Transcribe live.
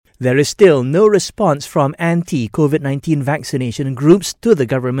There is still no response from anti-COVID-19 vaccination groups to the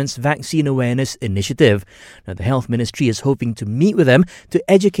government's vaccine awareness initiative. Now, the Health Ministry is hoping to meet with them to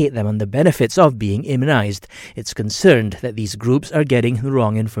educate them on the benefits of being immunized. It's concerned that these groups are getting the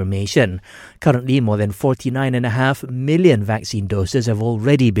wrong information. Currently, more than 49.5 million vaccine doses have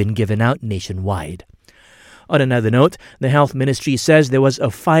already been given out nationwide. On another note, the Health Ministry says there was a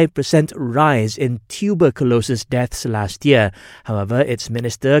 5% rise in tuberculosis deaths last year. However, its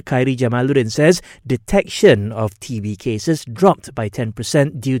Minister Khairi Jamaluddin says detection of TB cases dropped by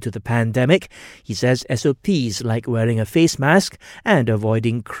 10% due to the pandemic. He says SOPs like wearing a face mask and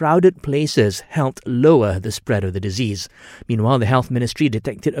avoiding crowded places helped lower the spread of the disease. Meanwhile, the Health Ministry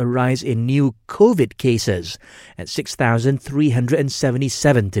detected a rise in new COVID cases at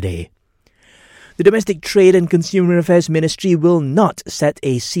 6,377 today. The Domestic Trade and Consumer Affairs Ministry will not set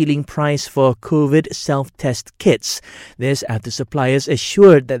a ceiling price for COVID self-test kits. This after suppliers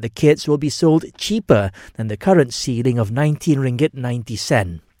assured that the kits will be sold cheaper than the current ceiling of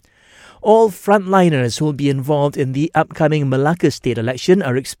RM19.90. All frontliners who will be involved in the upcoming Malacca state election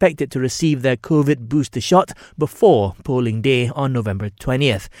are expected to receive their COVID booster shot before polling day on November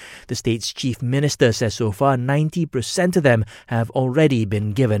 20th. The state's chief minister says so far 90% of them have already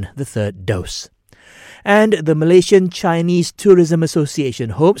been given the third dose. And the Malaysian Chinese Tourism Association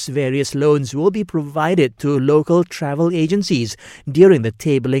hopes various loans will be provided to local travel agencies during the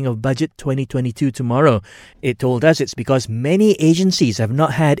tabling of Budget 2022 tomorrow. It told us it's because many agencies have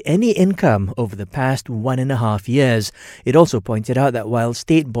not had any income over the past 1.5 years. It also pointed out that while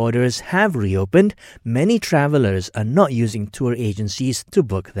state borders have reopened, many travellers are not using tour agencies to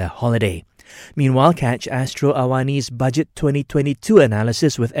book their holiday. Meanwhile, catch Astro Awani's Budget 2022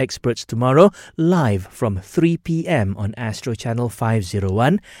 analysis with experts tomorrow, live from 3 p.m. on Astro Channel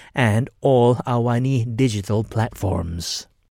 501 and all Awani digital platforms.